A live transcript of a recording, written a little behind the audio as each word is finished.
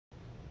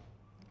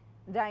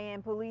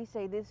Diane, police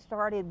say this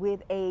started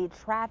with a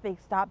traffic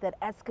stop that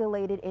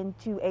escalated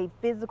into a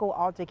physical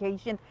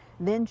altercation,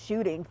 then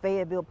shooting.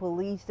 Fayetteville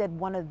police said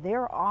one of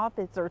their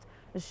officers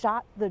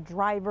shot the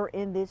driver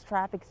in this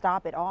traffic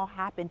stop. It all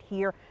happened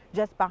here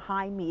just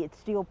behind me. It's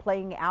still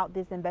playing out,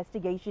 this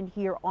investigation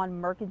here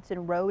on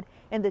Murchison Road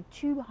in the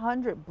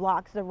 200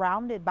 block,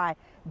 surrounded by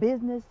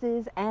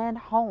businesses and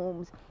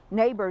homes.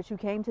 Neighbors who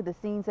came to the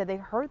scene said they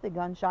heard the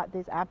gunshot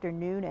this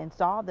afternoon and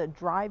saw the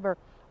driver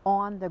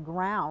on the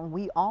ground.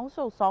 We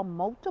also saw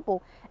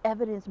multiple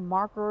evidence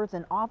markers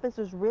and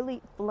officers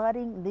really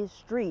flooding this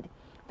street.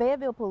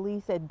 Fayetteville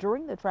police said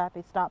during the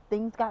traffic stop,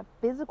 things got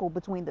physical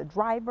between the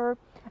driver,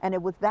 and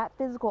it was that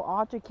physical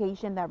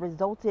altercation that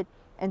resulted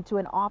into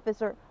an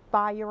officer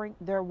firing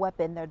their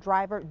weapon. Their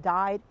driver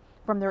died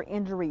from their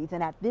injuries.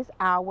 And at this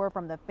hour,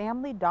 from the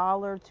Family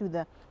Dollar to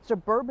the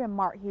Suburban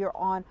Mart here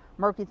on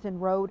Murchison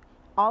Road,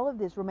 all of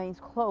this remains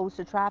closed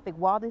to traffic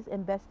while this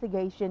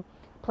investigation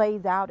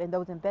plays out and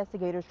those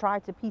investigators try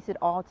to piece it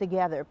all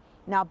together.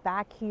 Now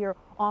back here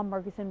on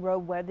Murchison Road,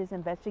 where this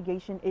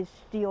investigation is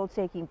still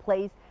taking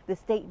place, the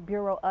State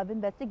Bureau of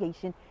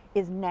Investigation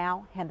is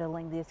now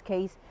handling this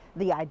case.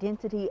 The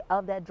identity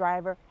of that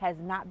driver has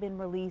not been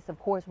released. Of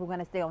course, we're going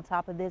to stay on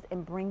top of this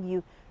and bring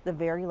you the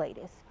very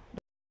latest.